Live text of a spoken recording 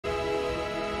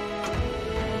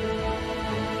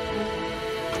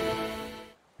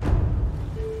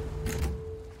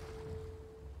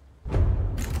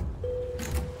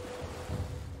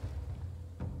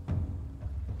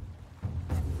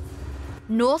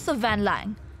North of Van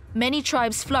Lang, many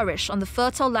tribes flourish on the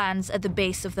fertile lands at the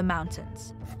base of the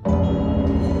mountains.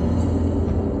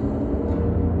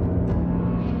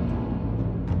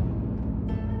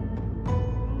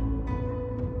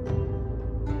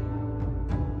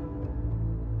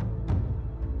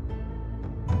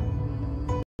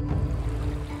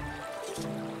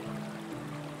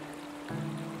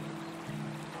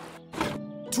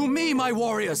 To me, my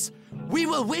warriors! We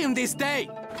will win this day!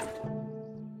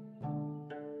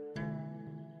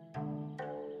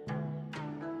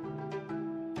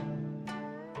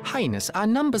 Highness, our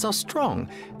numbers are strong,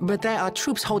 but there are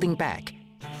troops holding back.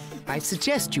 I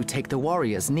suggest you take the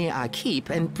warriors near our keep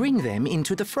and bring them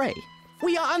into the fray.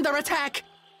 We are under attack!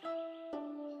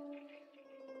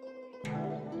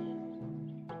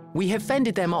 We have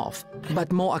fended them off,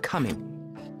 but more are coming.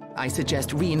 I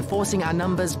suggest reinforcing our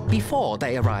numbers before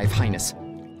they arrive, Highness.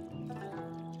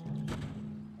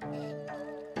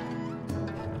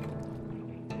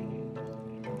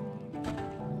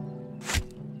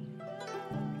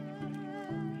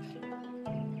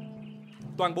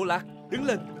 Toàn bộ lạc, đứng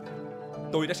lên.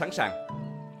 Tôi đã sẵn sàng.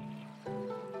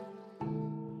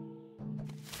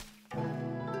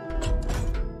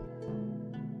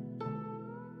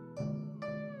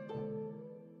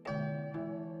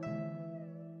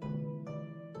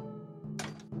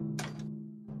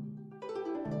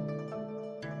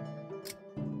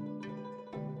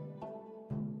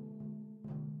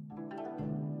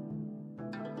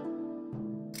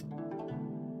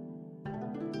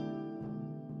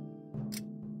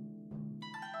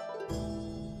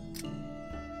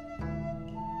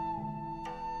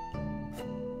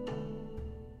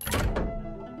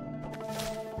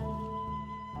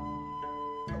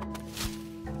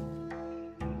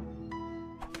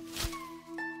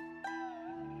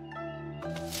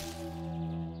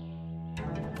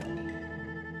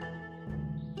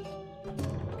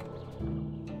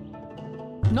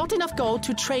 Not enough gold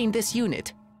to train this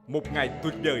unit. Một ngày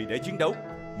tuyệt vời để chiến đấu.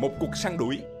 Một cuộc săn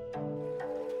đuổi.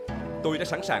 Tôi đã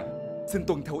sẵn sàng. Xin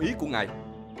tuân theo ý của ngài.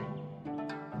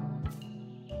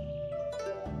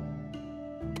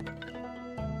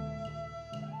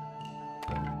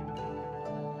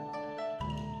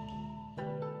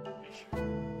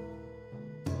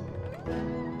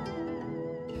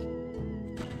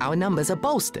 Our numbers are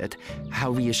bolstered.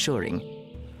 How reassuring.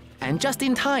 And just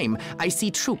in time, I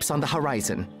see troops on the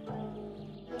horizon.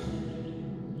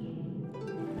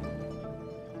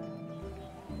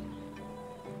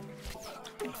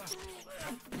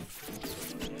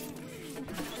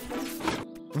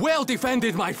 Well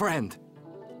defended, my friend!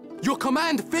 Your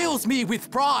command fills me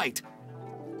with pride!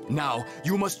 Now,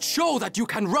 you must show that you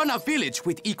can run a village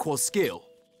with equal skill.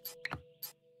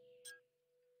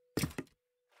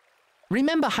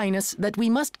 Remember, Highness, that we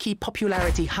must keep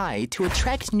popularity high to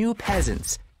attract new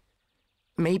peasants.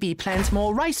 Maybe plant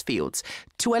more rice fields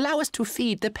to allow us to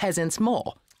feed the peasants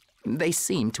more. They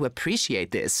seem to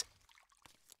appreciate this.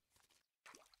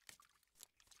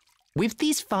 With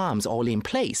these farms all in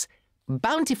place,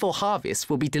 bountiful harvests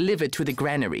will be delivered to the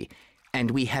granary, and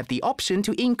we have the option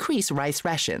to increase rice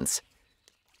rations.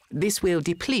 This will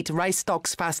deplete rice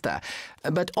stocks faster,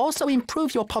 but also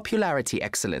improve your popularity,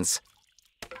 Excellence.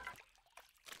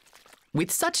 With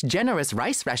such generous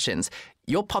rice rations,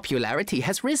 your popularity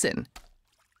has risen.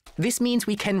 This means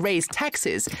we can raise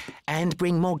taxes and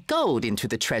bring more gold into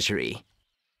the treasury.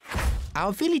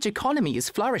 Our village economy is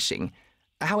flourishing.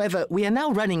 However, we are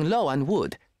now running low on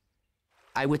wood.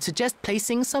 I would suggest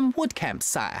placing some wood camps,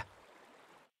 sire.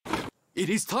 It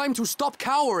is time to stop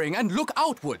cowering and look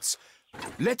outwards.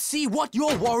 Let's see what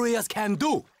your warriors can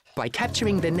do. By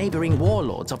capturing the neighboring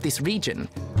warlords of this region,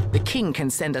 the king can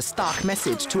send a stark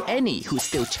message to any who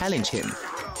still challenge him.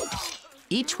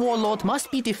 Each warlord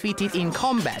must be defeated in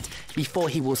combat before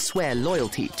he will swear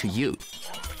loyalty to you.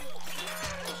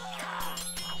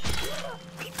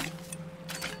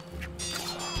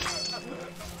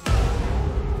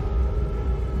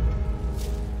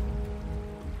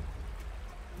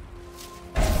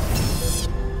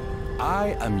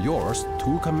 I am yours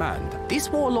to command. This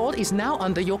warlord is now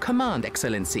under your command,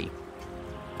 Excellency.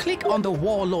 Click on the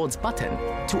Warlords button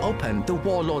to open the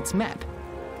Warlords map.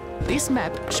 This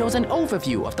map shows an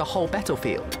overview of the whole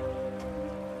battlefield.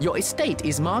 Your estate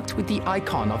is marked with the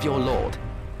icon of your lord.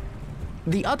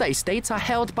 The other estates are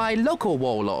held by local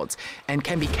warlords and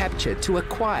can be captured to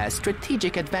acquire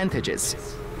strategic advantages.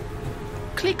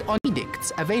 Click on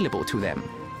edicts available to them.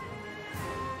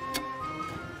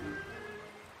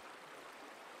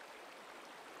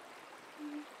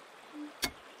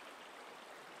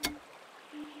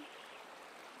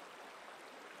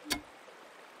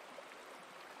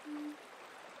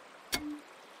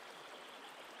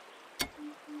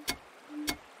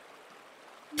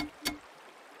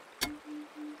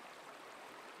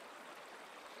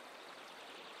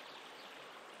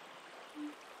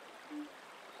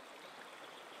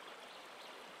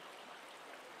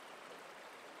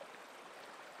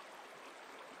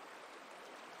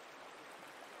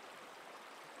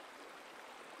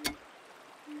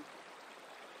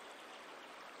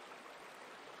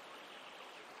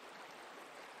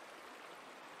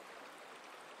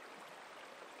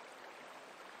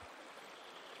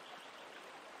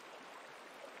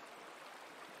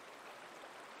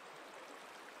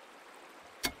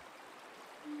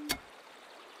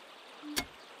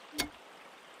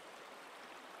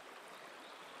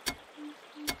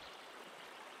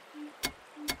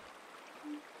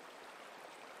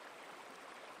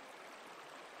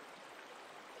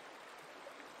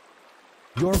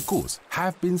 Your goods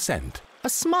have been sent. A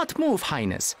smart move,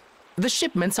 Highness. The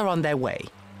shipments are on their way.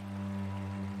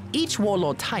 Each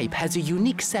warlord type has a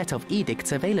unique set of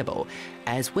edicts available,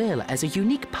 as well as a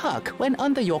unique perk when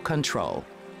under your control.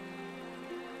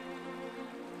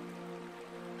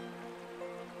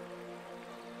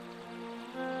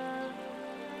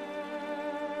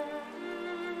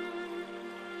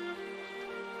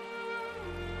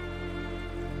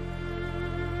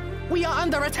 We are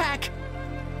under attack!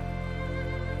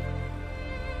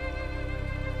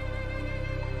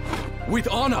 With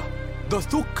honor, the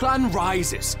Thuk clan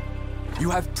rises. You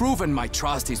have proven my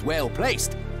trust is well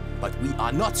placed, but we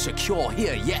are not secure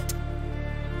here yet.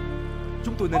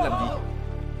 Chúng tôi nên làm gì?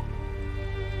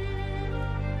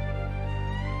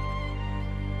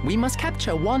 We must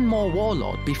capture one more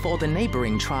warlord before the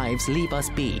neighboring tribes leave us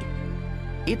be.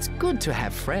 It's good to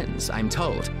have friends, I'm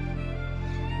told.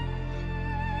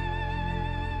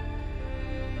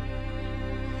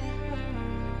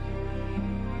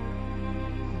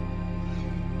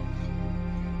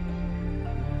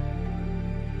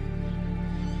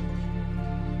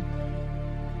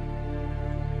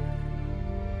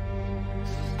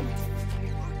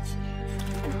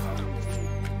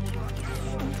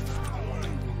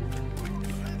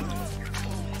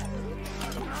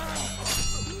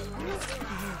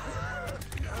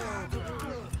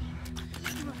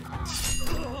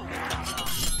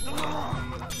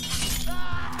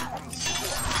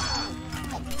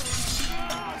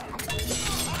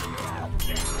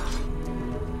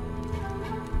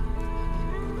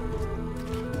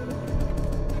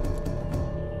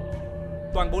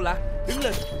 Toàn bộ lạc, đứng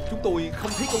lên. Chúng tôi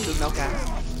không thấy con đường nào cả.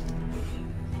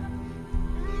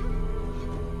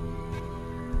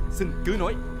 Xin cứ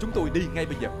nói, chúng tôi đi ngay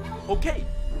bây giờ. Ok.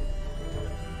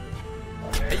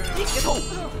 Hãy giết kẻ thù.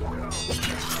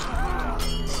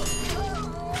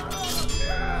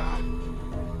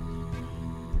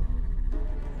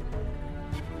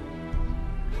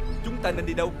 Chúng ta nên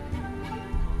đi đâu?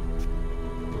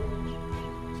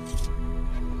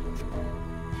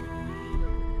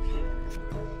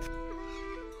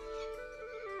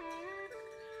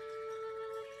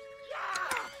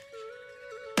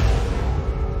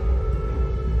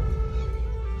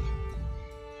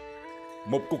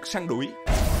 Một cuộc săn đuổi.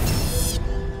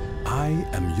 I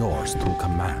am yours to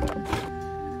command.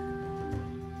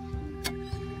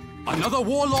 Another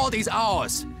warlord is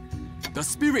ours. The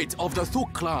spirit of the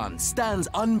Thuk clan stands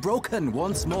unbroken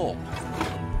once more.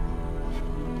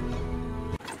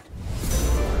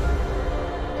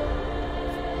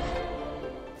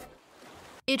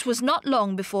 It was not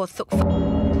long before Thuk.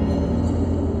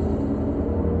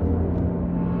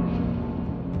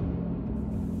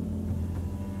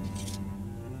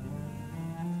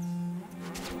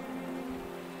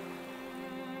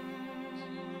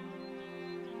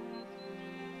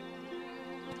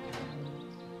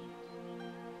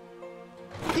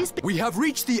 We have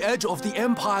reached the edge of the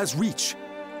Empire's reach.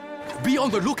 Be on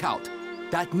the lookout.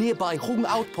 That nearby Hung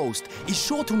outpost is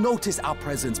sure to notice our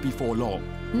presence before long.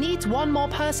 Needs one more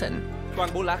person. Toàn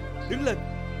bộ lạc, đứng lên.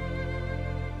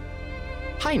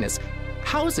 Highness,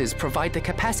 houses provide the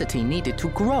capacity needed to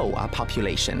grow our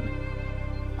population.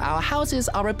 Our houses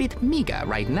are a bit meager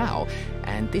right now,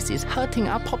 and this is hurting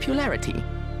our popularity.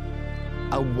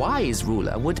 A wise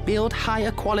ruler would build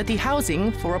higher quality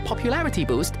housing for a popularity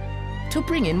boost to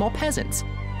bring in more peasants.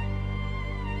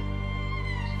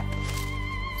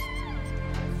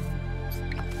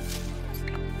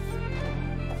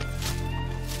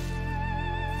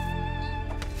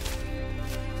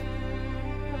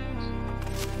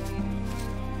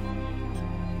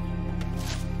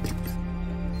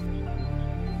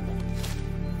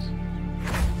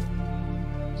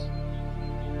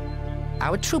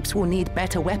 Our troops will need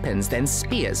better weapons than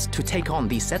spears to take on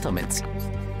these settlements.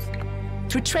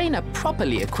 To train a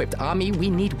properly equipped army, we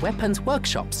need weapons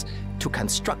workshops to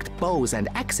construct bows and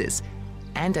axes,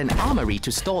 and an armory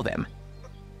to store them.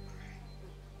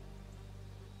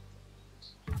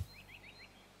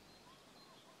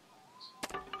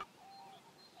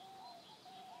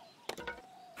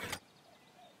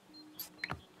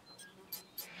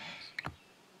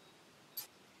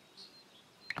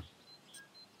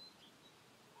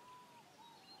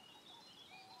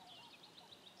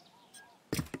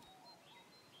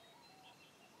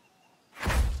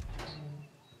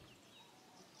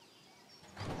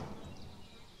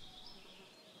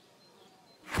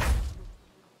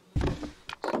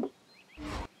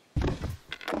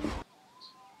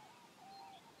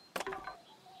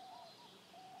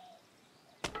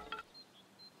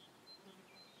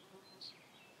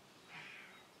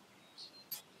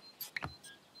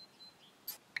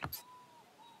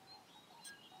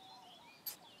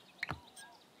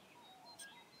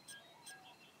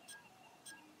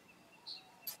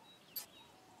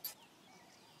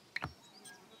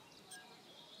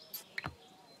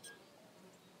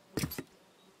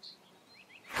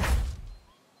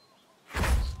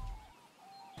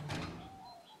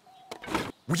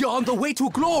 We are on the way to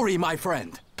glory, my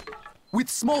friend. With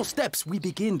small steps, we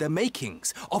begin the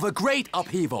makings of a great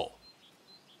upheaval.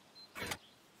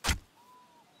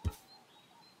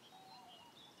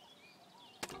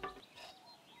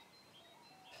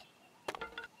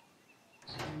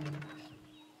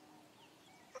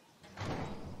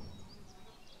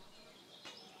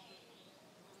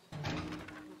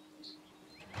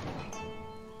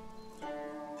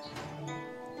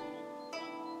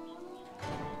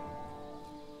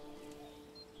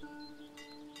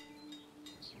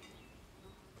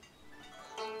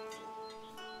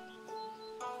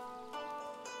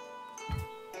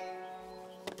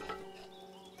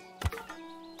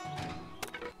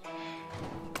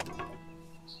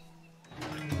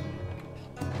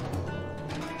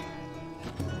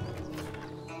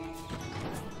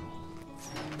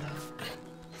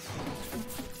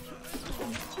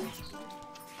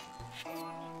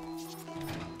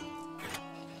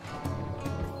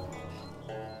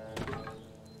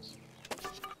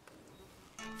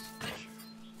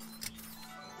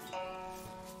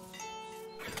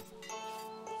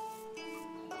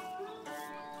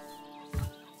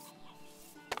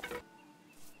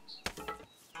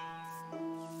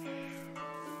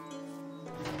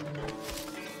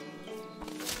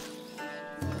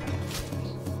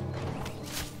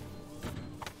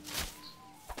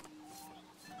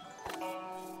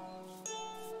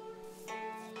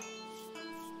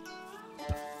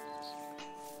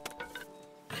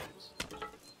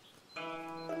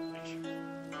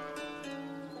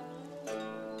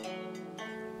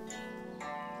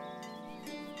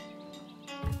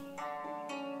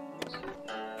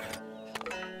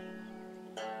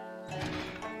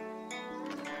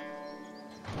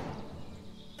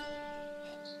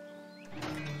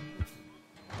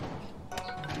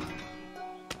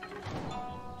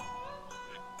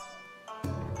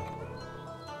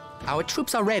 Our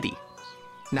troops are ready.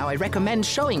 Now I recommend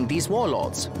showing these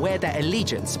warlords where their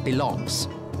allegiance belongs.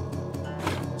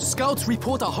 Scouts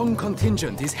report a Hung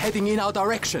contingent is heading in our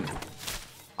direction.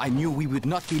 I knew we would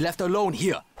not be left alone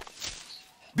here.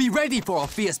 Be ready for a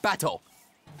fierce battle.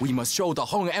 We must show the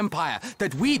Hung Empire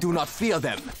that we do not fear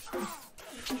them.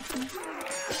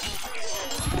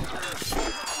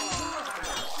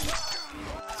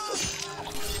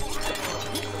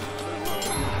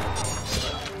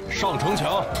 上城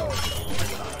墙！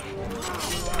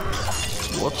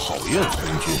我讨厌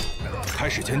空军。开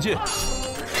始前进，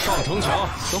上城墙！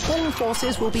 The Hung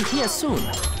forces will be here soon.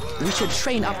 We should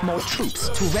train up more troops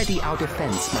to ready our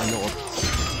defense, my lord.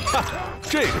 哈，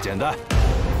这个简单。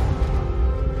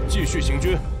继续行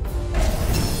军。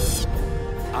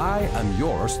 I am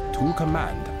yours to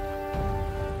command.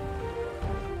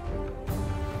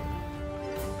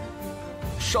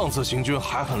 上次行军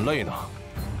还很累呢。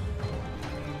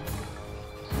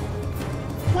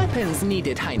 Weapons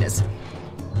needed, Highness.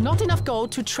 Not enough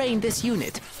gold to train this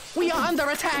unit. We are under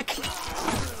attack.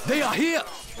 They are here!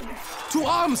 To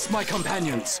arms, my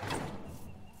companions!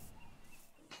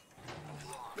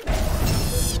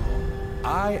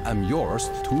 I am yours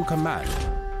to command.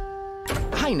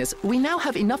 Highness, we now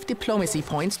have enough diplomacy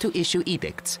points to issue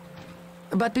edicts.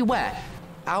 But beware,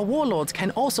 our warlords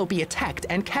can also be attacked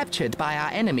and captured by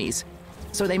our enemies,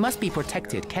 so they must be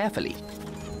protected carefully.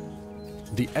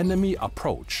 The enemy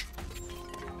approach.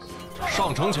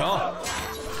 上城墙！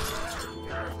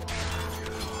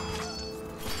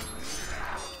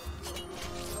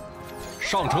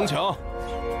 上城墙！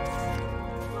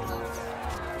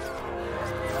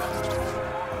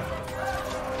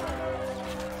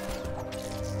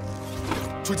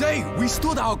 Today, we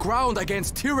stood our ground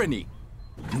against tyranny.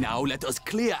 Now let us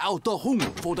clear out the Hung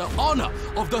for the honor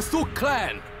of the Suk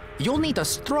clan. You'll need a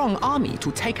strong army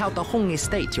to take out the Hung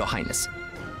estate, Your Highness.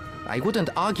 I wouldn't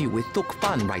argue with Thuk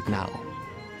Fan right now.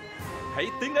 Hãy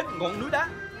tiến đến ngọn núi đá.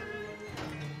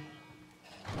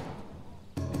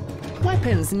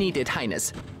 Weapons needed,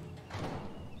 Highness.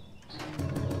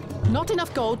 Not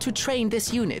enough gold to train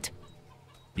this unit.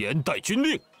 严带军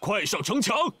令，快上城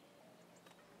墙！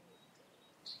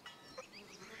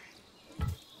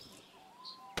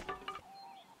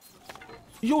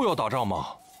 又要打仗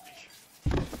吗？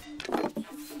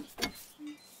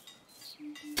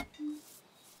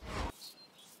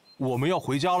我们要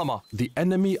回家了吗？ The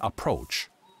enemy approach.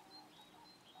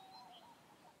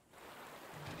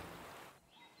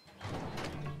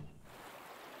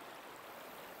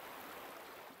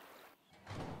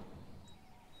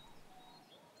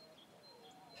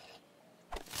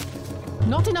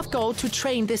 Not enough gold to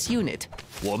train this unit.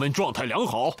 我们状态良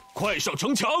好，快上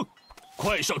城墙！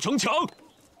快上城墙！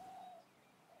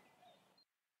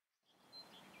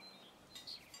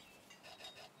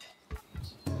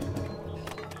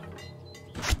 The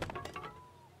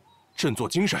振作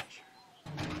精神。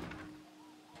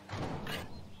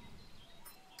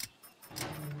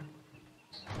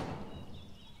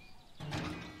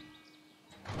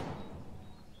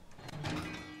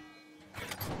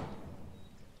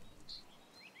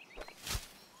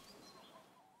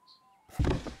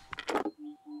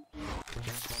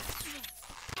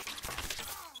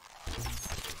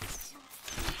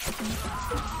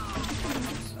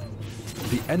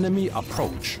 The enemy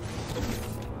approach.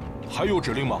 还有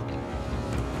指令吗？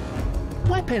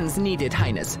 Weapons needed,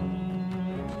 Highness.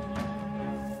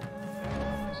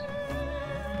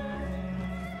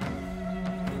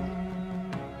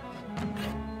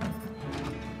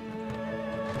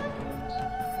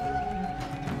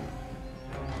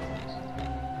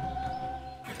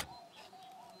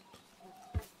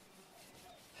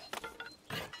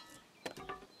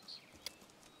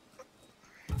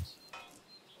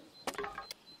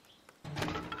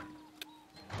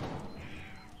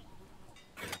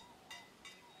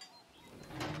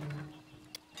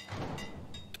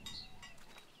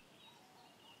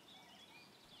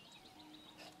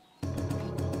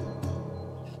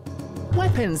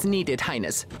 Weapons needed,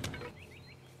 Highness.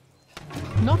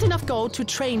 Not enough gold to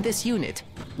train this unit.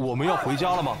 我们要回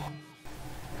家了吗？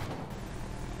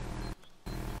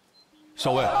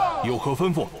校尉有何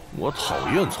吩咐？我讨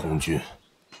厌从军。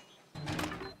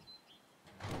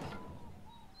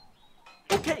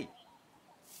 OK，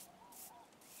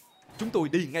 chúng tôi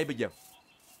đi ngay bây giờ。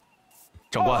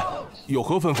 长官有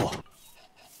何吩咐？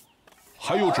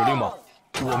还有指令吗？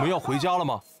我们要回家了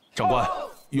吗？长官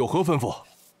有何吩咐？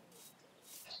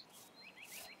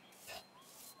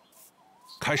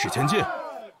 开始前进。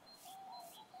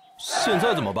现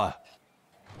在怎么办？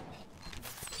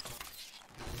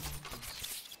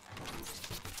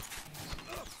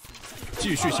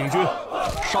继续行军，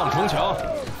上城墙。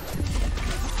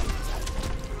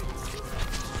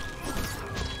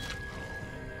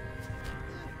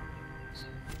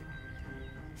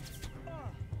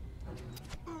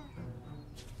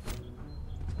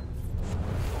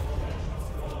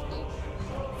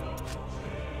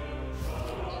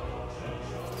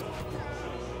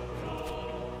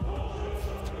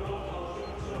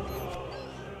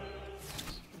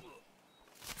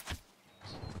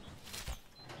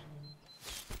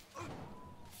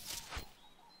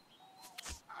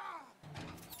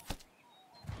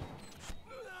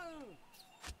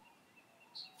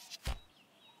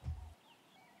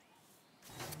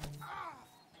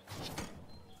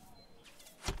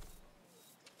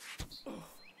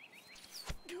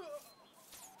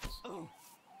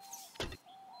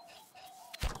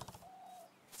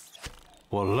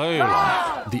我累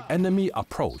了。 The enemy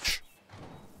approach.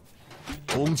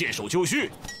 弓箭手就绪。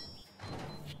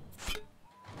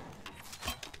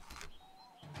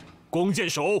弓箭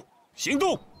手行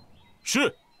动。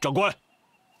是，长官。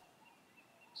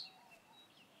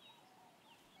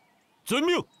遵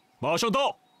命，马上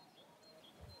到。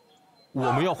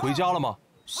我们要回家了吗？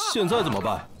现在怎么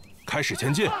办？开始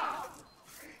前进。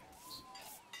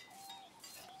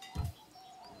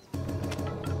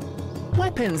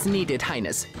 Weapons needed,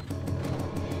 Highness.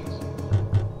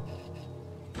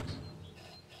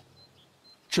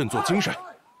 振作精神，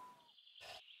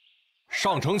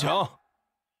上城墙。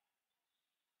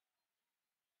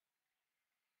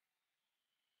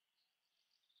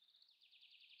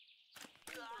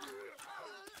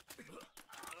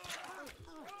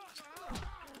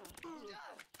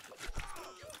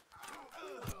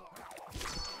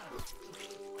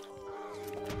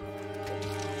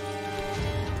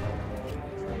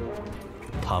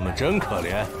他们真可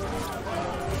怜。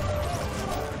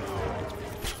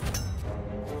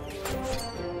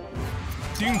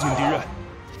盯紧敌人，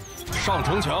上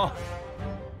城墙。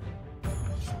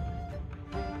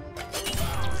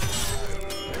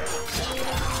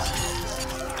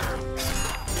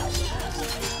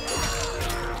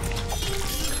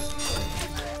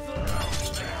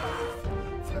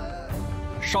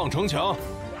上城墙。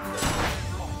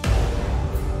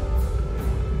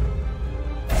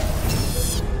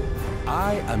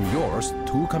 I am yours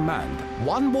to command.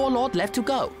 One warlord left to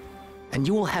go, and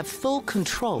you will have full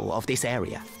control of this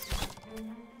area.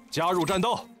 加入战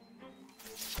斗。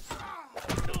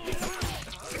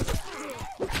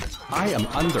 I am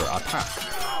under attack.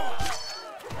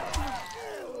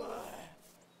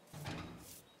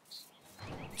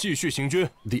 继续行军。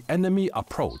 The enemy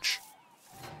approach.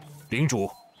 领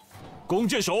主，弓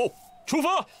箭手出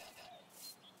发。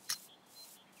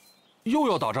又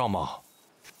要打仗吗？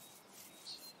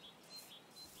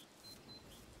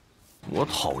 我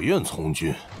讨厌从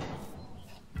军。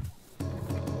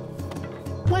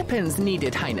 Weapons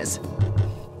needed, Highness.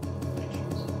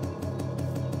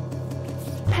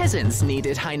 Peasants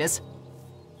needed, Highness.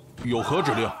 有何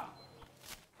指令？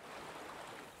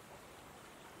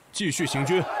继续行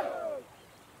军。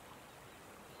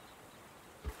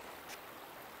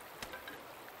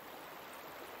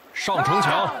上城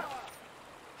墙。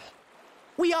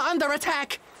 We are under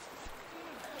attack.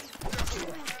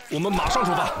 我们马上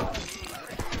出发，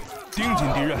盯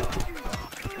紧敌人。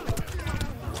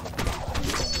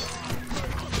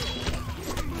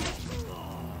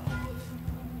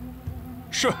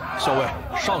是，校尉，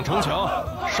上城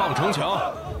墙，上城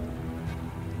墙。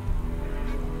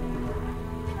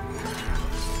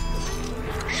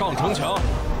上城墙。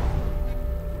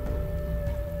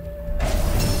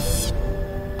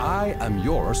 I am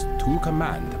yours to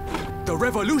command. The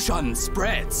revolution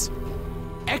spreads.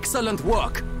 Excellent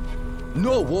work.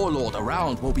 No warlord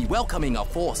around will be welcoming a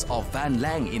force of Van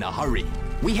Lang in a hurry.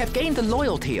 We have gained the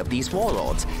loyalty of these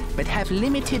warlords, but have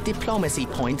limited diplomacy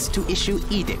points to issue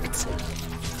edicts.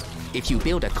 If you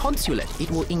build a consulate, it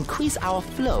will increase our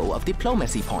flow of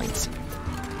diplomacy points.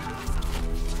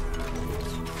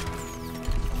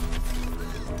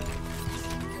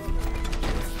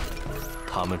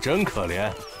 他们真可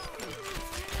怜。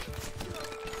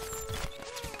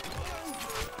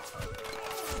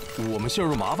我们陷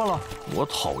入麻烦了。我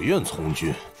讨厌从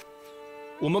军。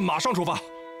我们马上出发。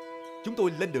 Chúng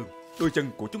tôi lên đường. Đôi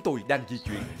chân của chúng tôi đang di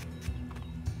chuyển.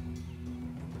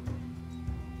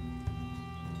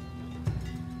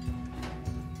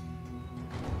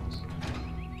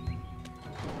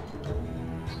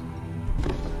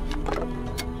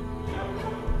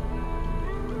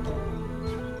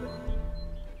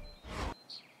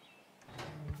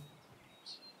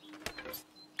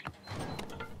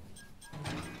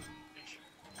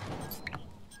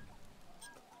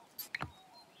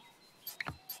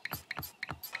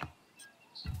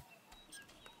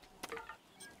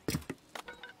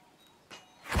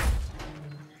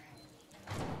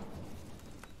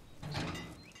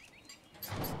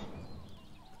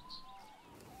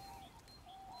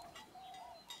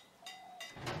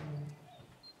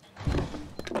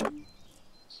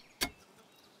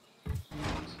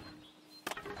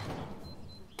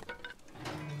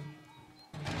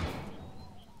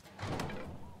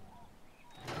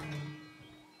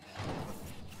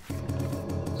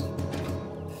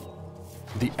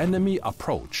 The enemy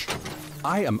approach.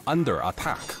 I am under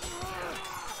attack.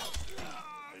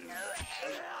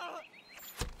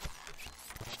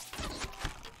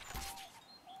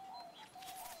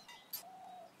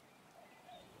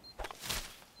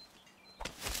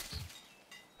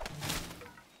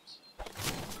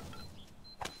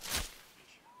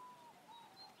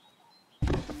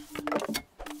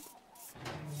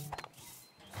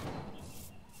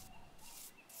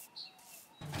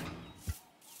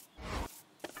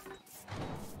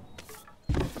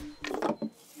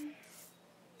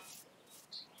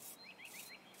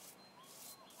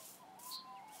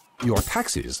 Your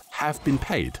taxes have been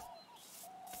paid.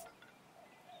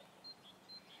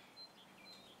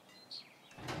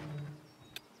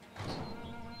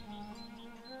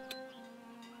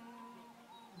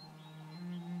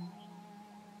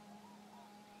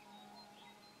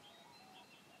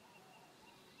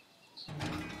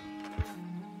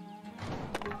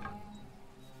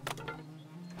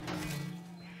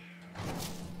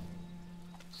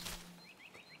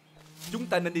 Chúng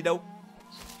ta nên đi đâu?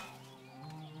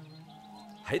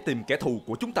 Hãy tìm kẻ thù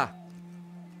của chúng ta.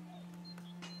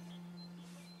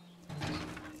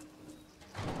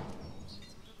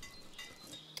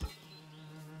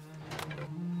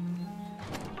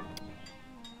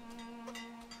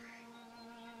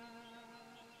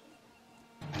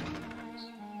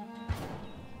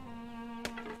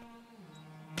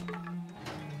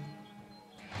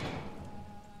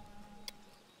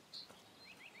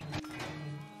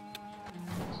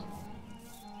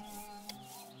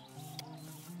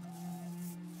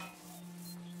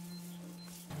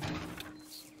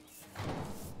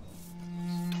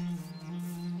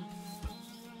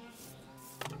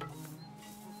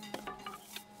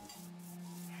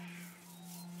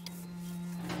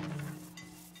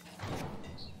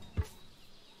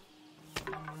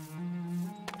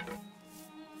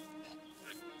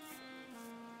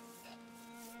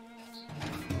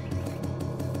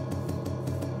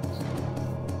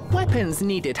 Weapons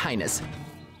needed, Highness.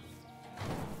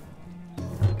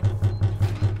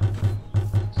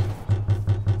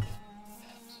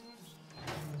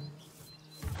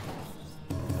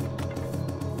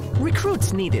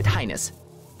 Recruits needed, Highness.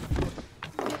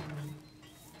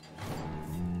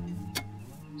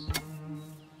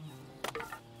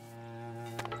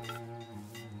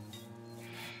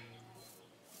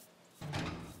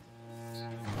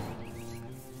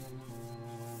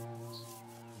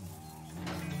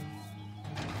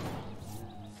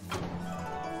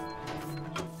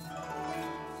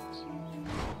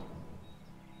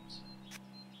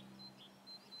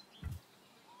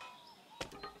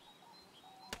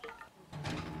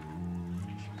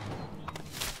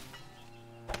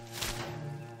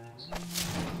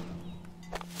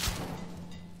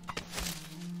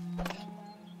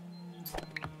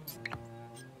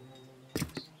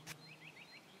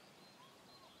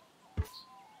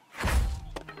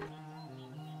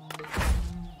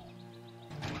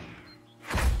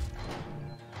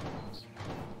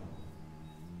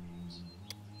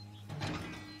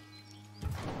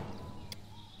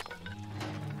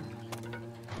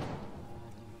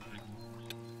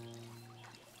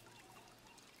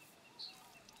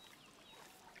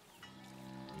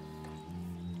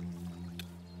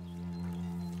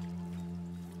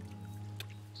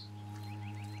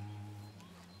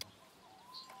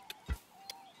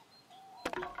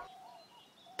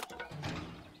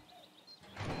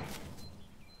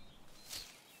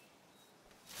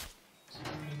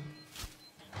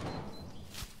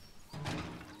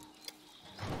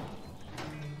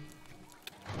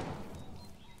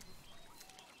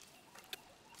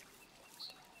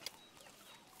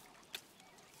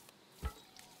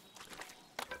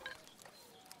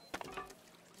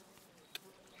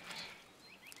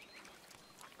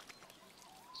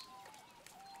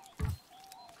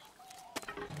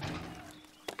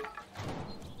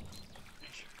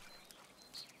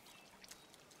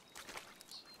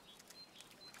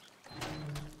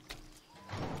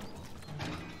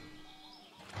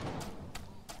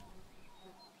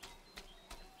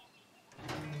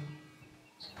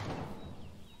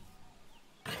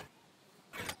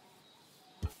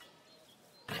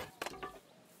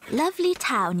 Lovely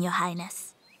town, Your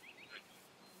Highness.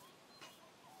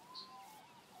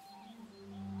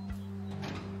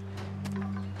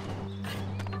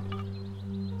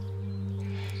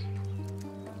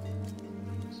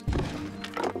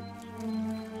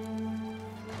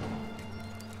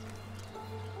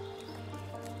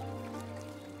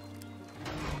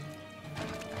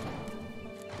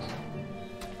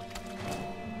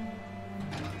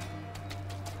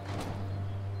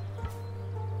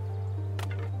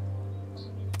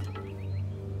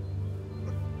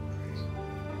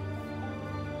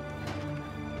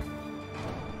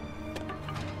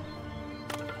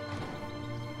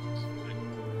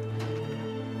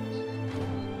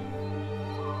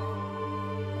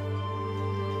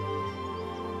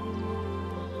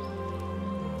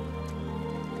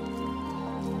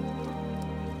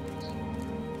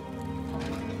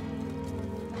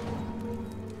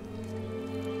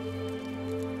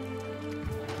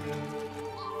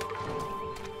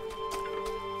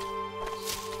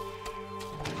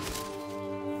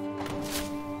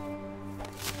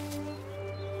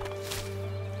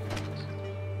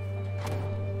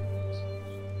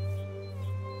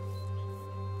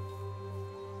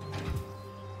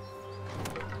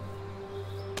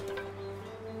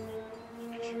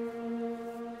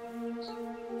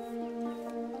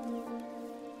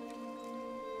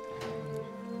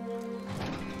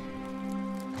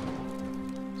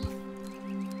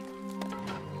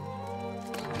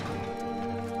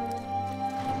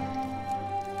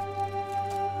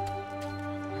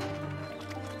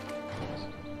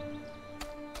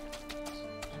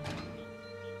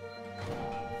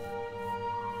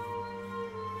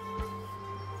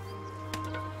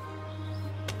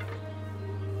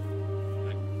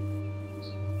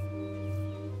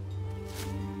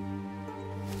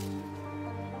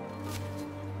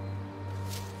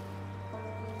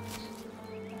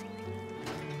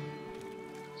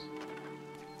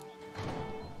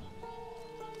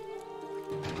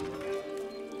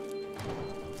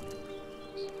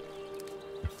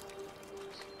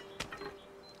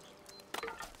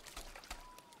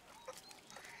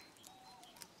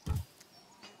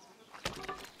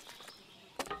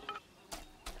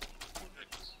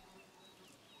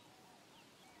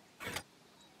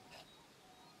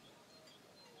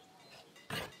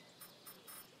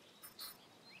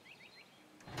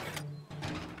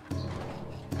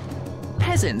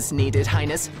 Peasants needed,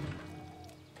 Highness.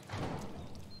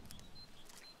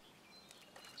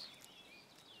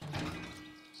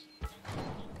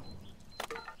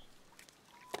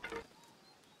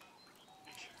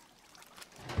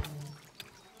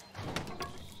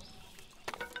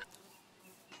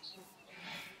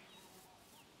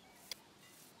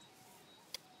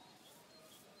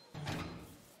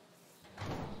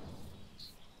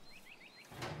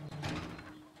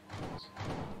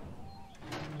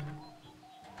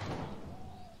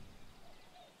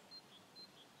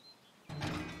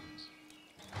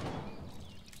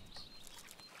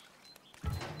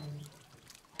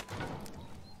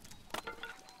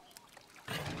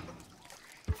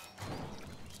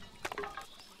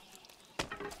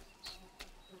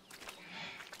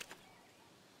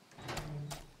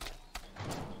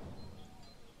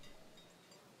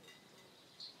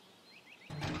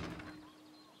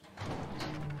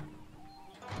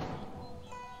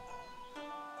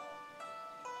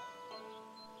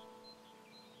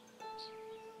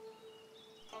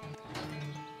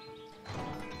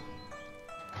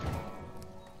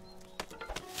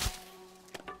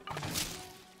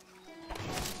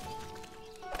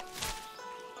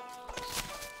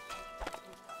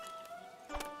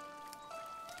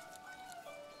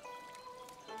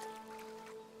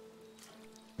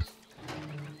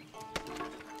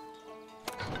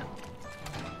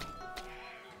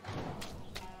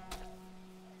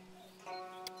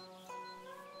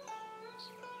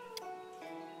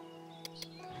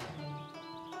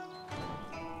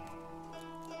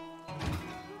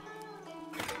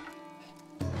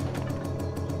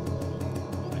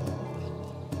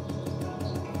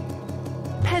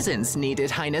 Peasants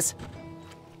needed, Highness.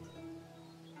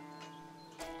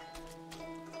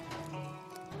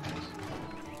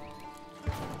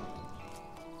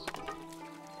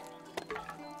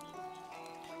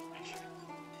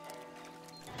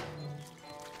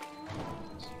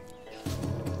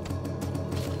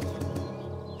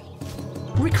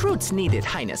 Recruits needed,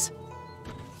 Highness.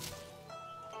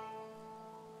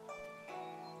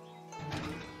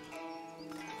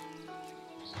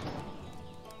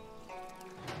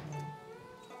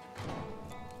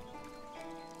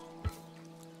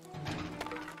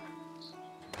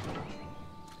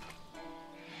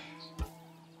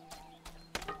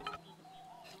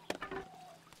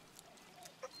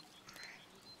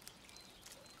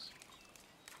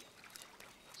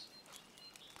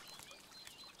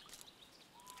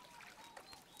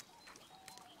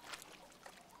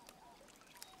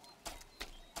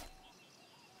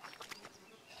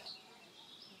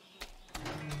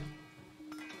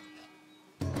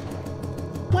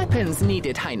 weapons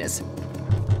needed, Highness.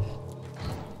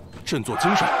 振作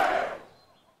精神！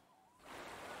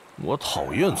我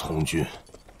讨厌从军，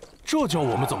这叫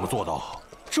我们怎么做到？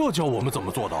这叫我们怎么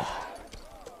做到？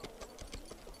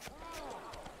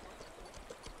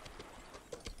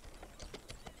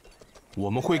我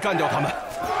们会干掉他们。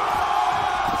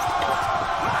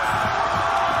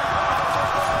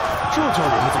这叫我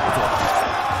们怎么做到？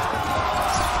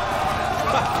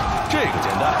哈，这个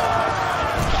简单。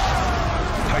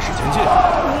开始前进！我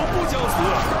不想死。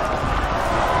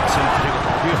 先把这个搞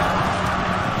定，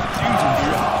精警敌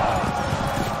人，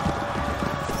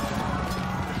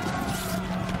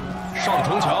上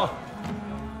城墙，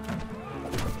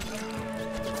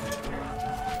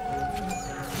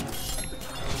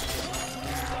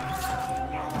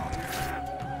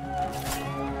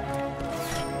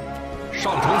上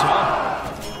城墙。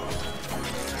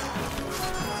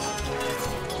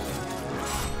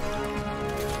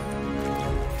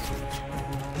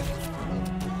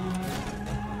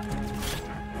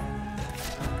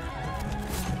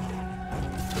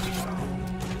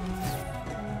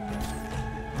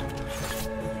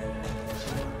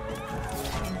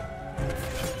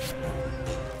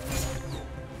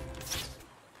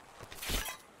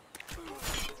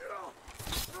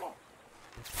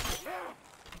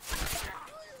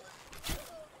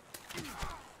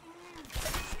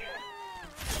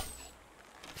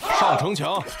 上城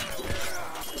墙，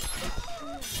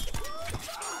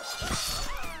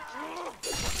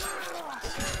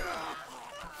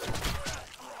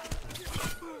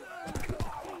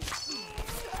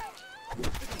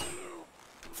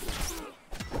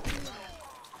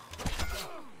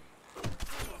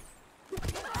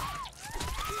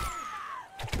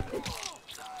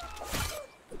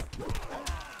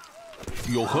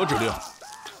有何指令？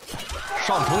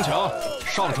上城墙，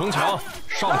上城墙，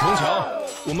上城墙！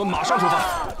 我们马上出发！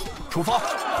出发！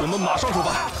我们马上出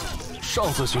发！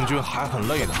上次行军还很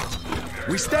累呢。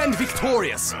We stand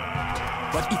victorious,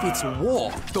 but if it's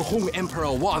war the Hong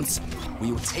Emperor wants,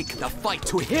 we will take the fight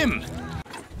to him.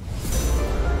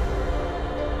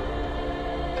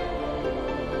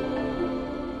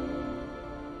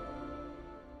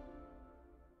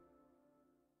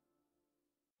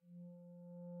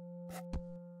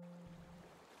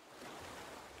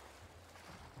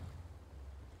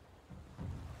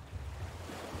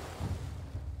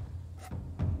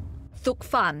 Thuk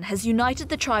Fan has united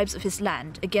the tribes of his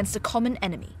land against a common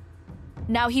enemy.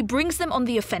 Now he brings them on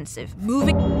the offensive,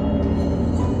 moving...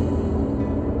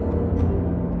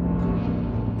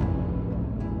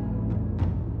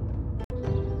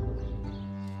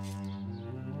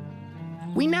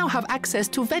 We now have access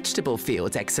to vegetable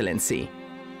fields, Excellency.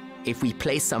 If we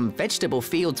place some vegetable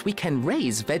fields, we can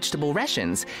raise vegetable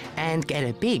rations and get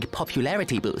a big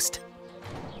popularity boost.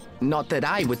 Not that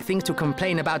I would think to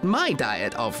complain about my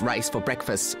diet of rice for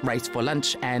breakfast, rice for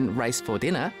lunch, and rice for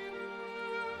dinner.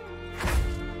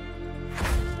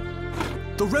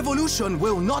 The revolution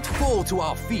will not fall to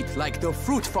our feet like the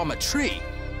fruit from a tree.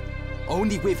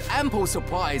 Only with ample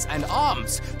supplies and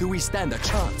arms do we stand a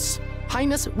chance.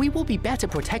 Highness, we will be better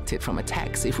protected from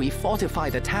attacks if we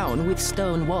fortify the town with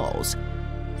stone walls.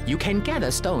 You can gather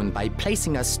stone by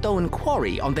placing a stone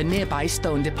quarry on the nearby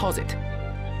stone deposit.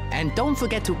 And don't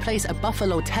forget to place a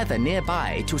buffalo tether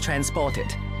nearby to transport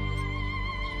it.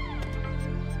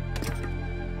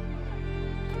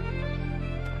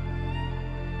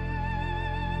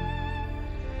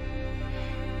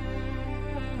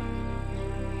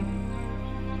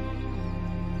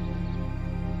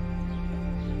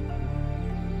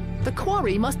 The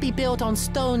quarry must be built on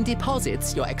stone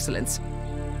deposits, Your Excellence.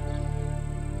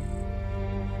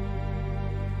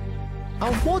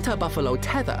 A water buffalo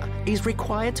tether is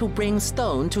required to bring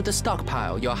stone to the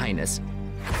stockpile, Your Highness.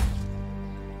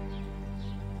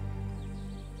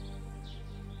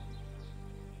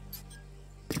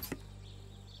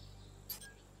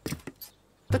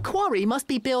 The quarry must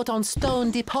be built on stone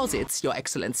deposits, Your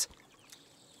Excellence.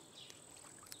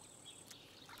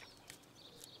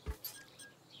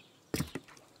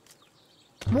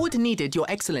 Wood needed, Your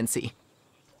Excellency.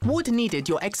 Wood needed,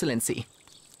 Your Excellency.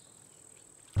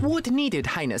 Wood needed,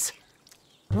 Highness.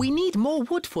 We need more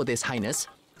wood for this, Highness.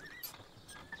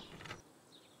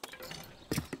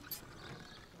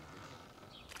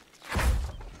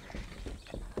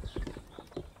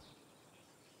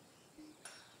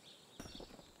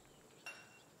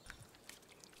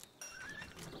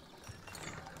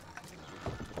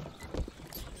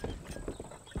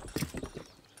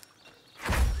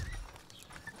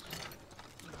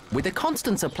 With a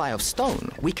constant supply of stone,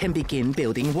 we can begin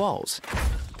building walls.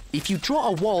 If you draw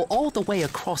a wall all the way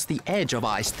across the edge of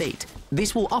our estate,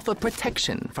 this will offer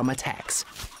protection from attacks.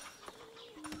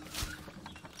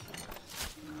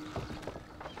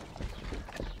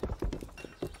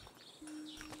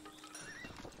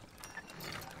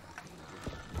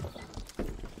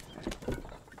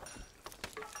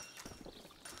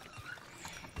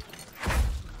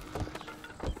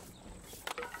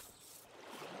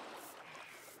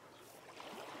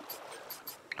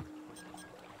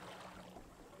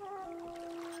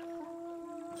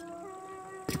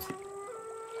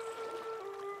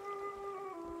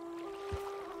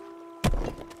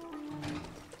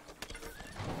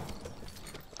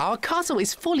 Our castle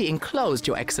is fully enclosed,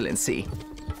 Your Excellency.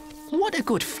 What a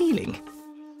good feeling.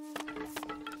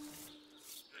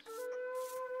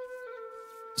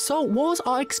 So wars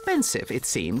are expensive, it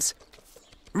seems.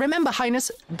 Remember,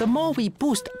 Highness, the more we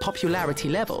boost popularity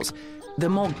levels, the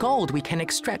more gold we can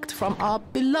extract from our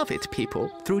beloved people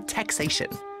through taxation.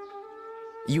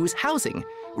 Use housing,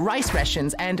 rice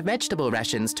rations and vegetable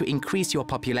rations to increase your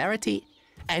popularity,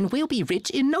 and we'll be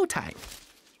rich in no time.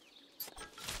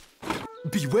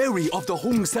 Be wary of the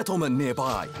Hung settlement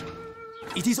nearby.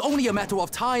 It is only a matter of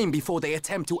time before they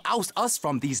attempt to oust us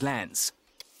from these lands.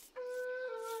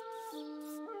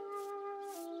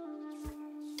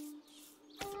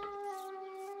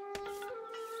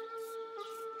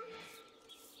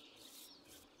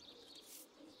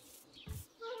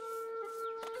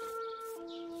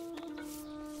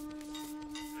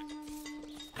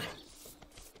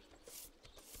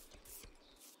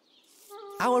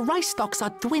 Our rice stocks are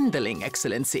dwindling,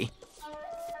 Excellency.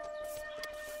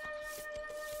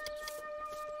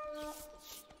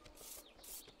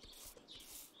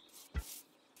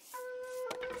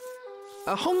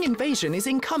 A Hung invasion is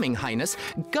incoming, Highness.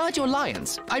 Gird your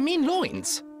loins.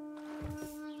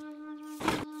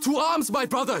 To arms, my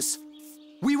brothers!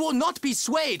 We will not be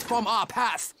swayed from our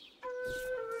path!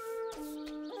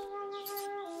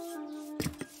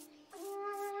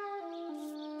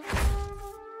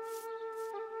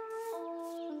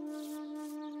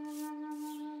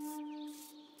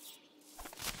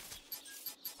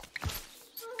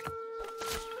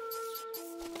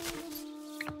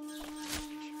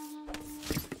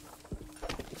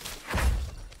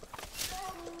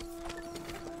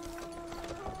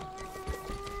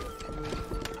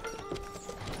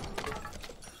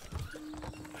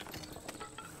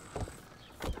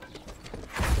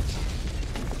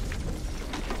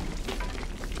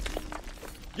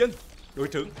 Dân, đội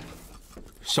trưởng.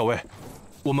 校尉，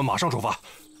我们马上出发。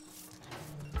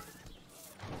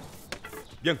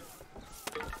Dân.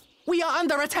 We are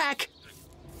under attack!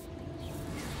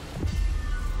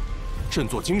 振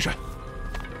作精神。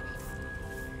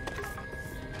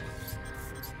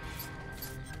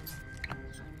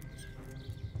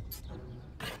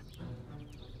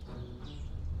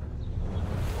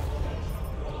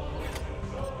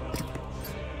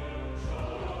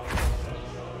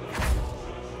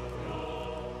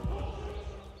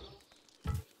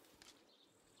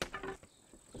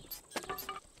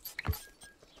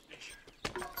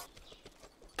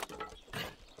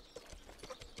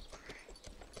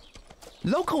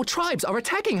Local tribes are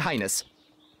attacking, Highness.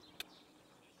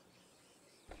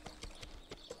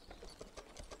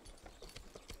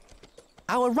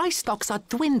 Our rice stocks are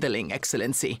dwindling,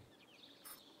 Excellency.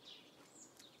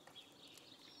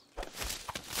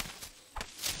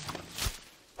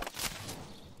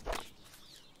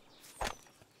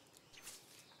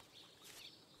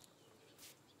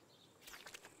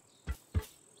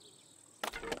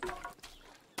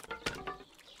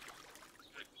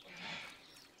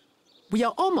 We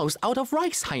are almost out of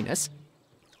rice, Highness.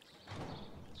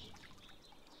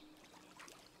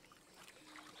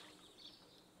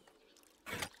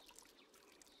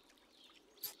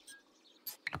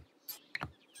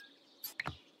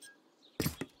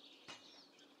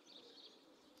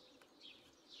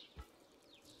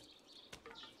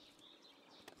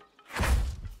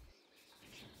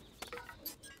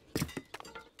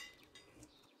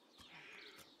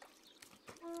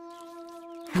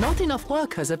 Not enough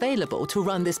workers available to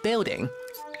run this building.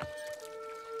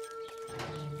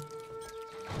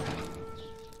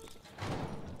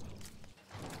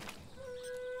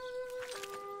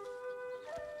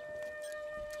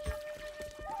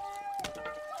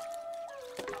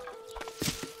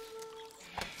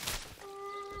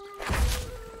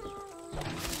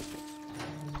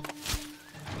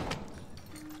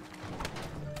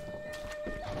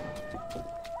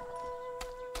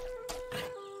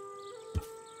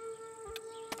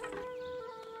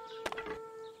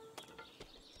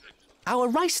 Our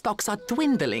rice stocks are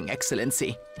dwindling,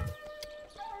 Excellency.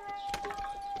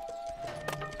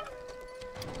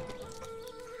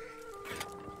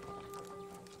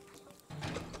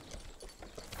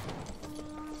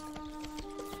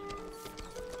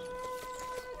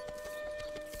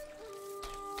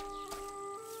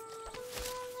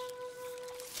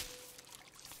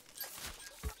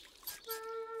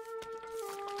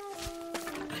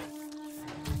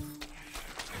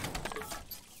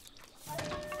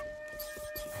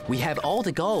 We have all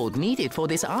the gold needed for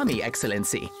this army,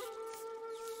 Excellency.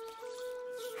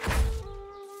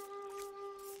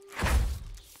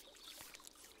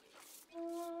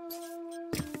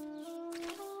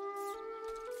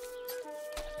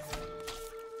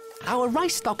 Our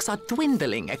rice stocks are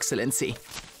dwindling, Excellency.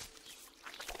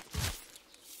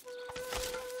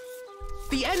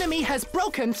 The enemy has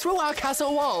broken through our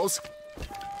castle walls.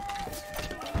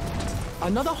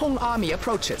 Another Hong army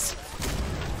approaches.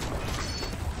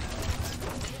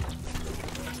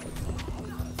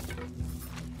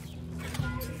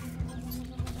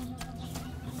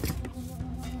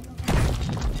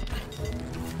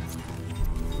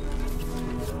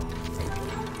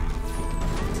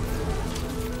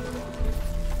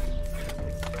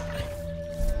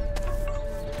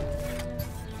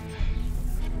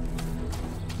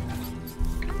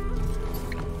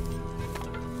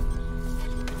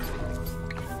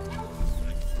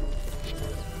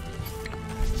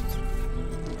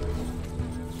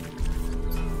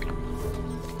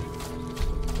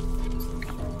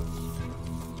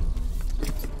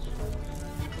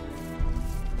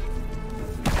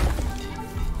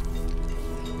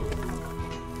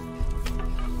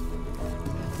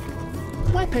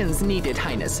 Weapons needed,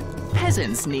 Highness.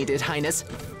 Peasants needed, Highness.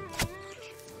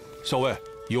 校尉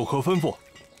有何吩咐？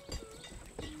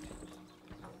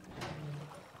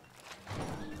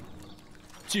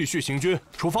继续行军，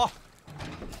出发！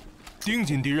盯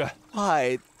紧敌人。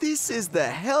 Why, this is the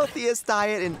healthiest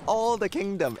diet in all the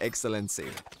kingdom, Excellency.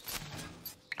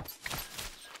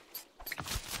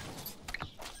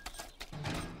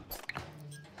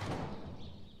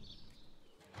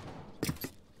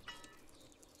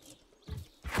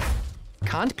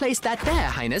 Can't place that there,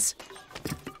 Highness.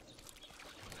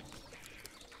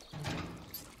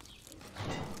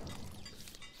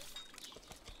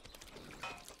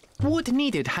 Wood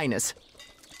needed, Highness.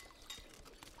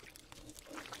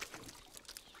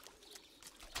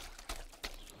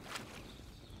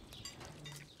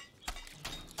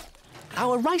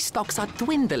 Our rice stocks are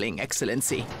dwindling,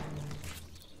 Excellency.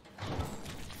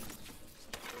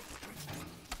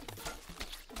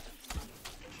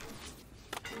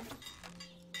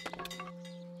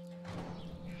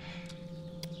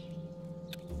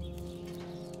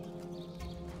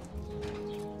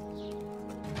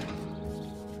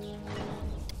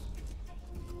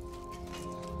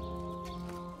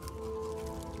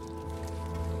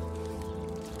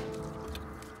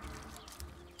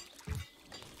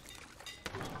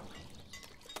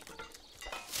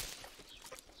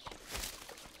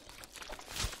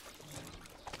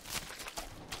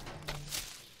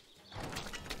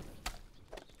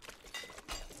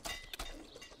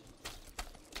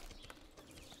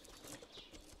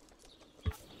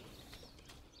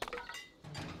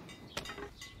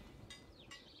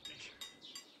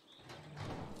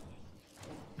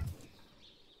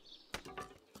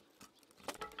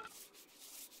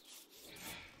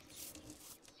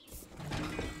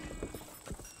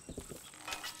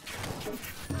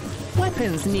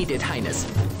 Weapons needed, Highness.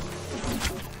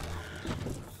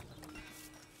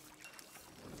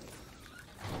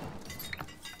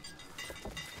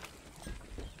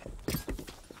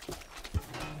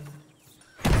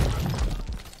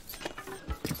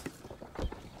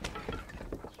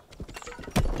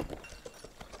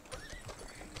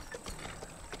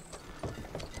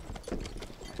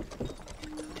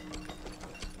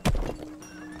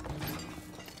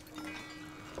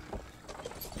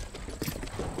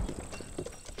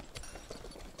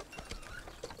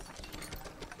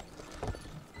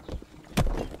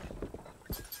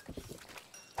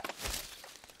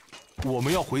 "我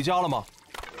们要回家了吗？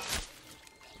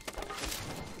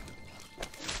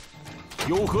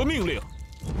有何命令？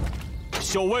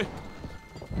校尉，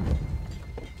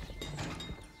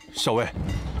校尉，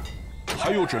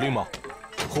还有指令吗？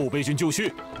后备军就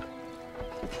绪。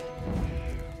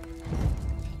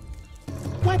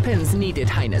 Weapons needed,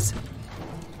 Highness.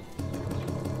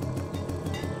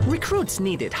 Recruits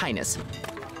needed, Highness.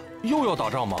 又要打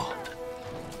仗吗？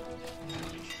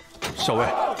校尉，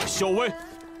校尉，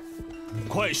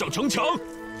快上城墙！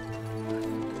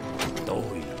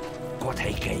 có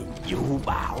thể kể vũ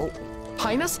bảo.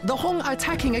 Highness, the Hong are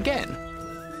attacking again.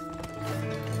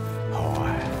 Họ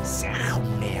sẽ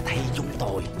không nghe thấy chúng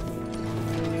tôi.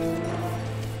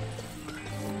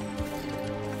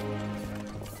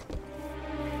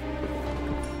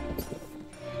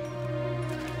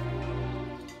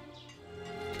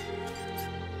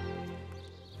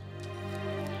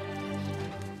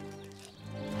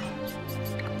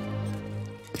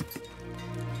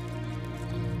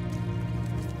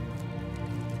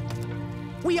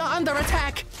 We are under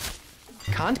attack.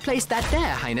 Can't place that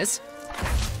there, Highness. "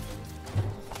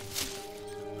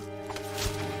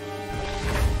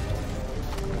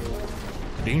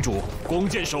领主，弓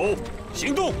箭手，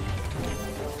行动！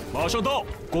马上到，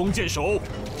弓箭手，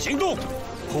行动！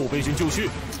后备军就绪。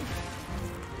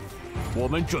我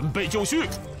们准备就绪，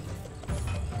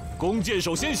弓箭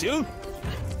手先行。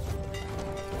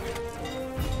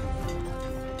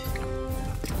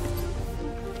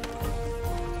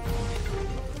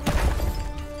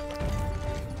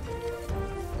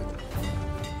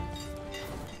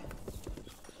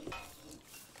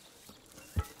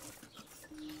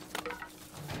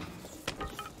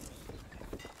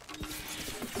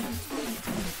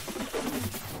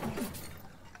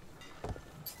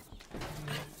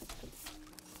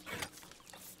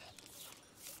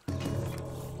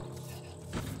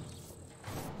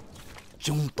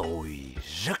 Chúng tôi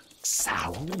rất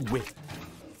xảo quyệt.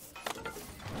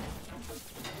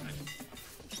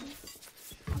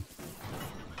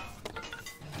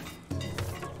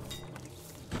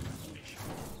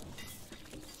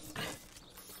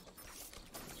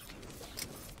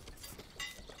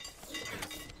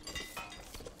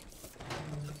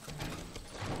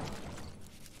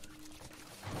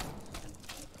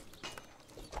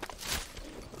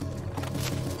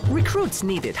 Recruits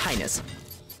needed, Highness.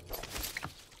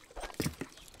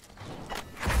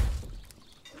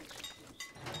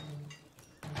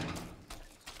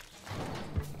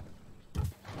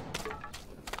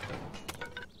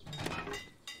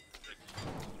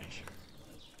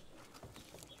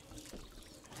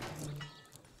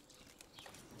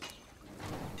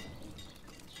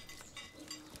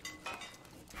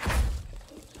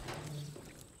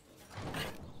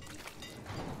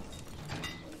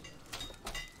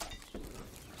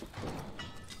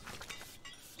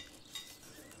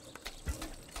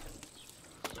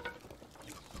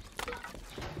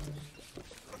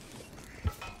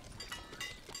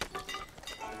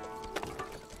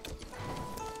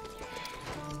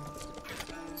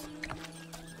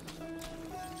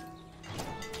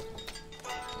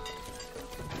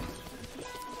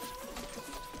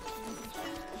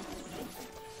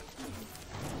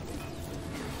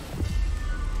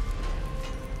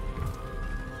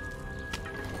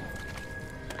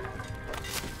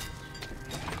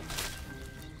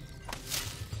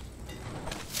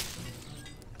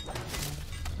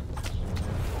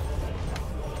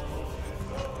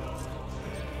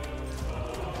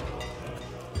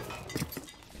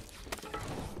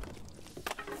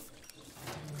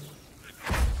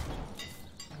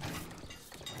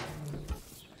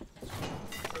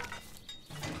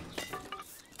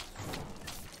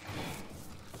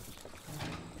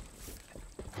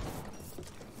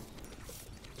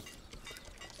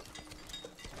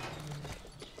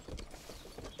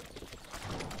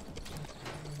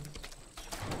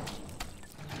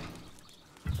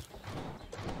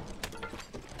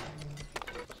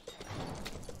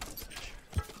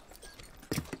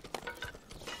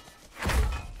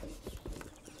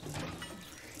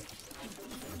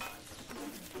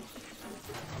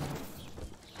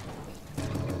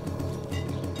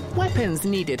 Weapons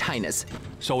needed, Highness.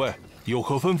 校尉有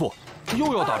何吩咐？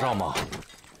又要打仗吗？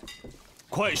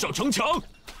快上城墙！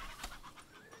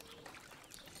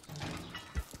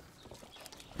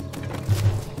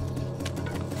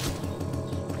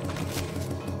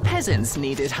 Peasants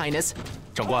needed, Highness.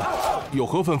 长官有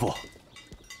何吩咐？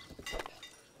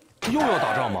又要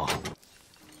打仗吗？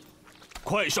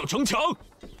快上城墙！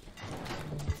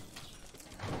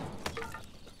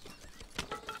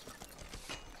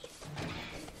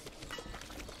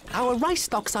 Our rice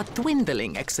stocks are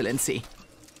dwindling, Excellency.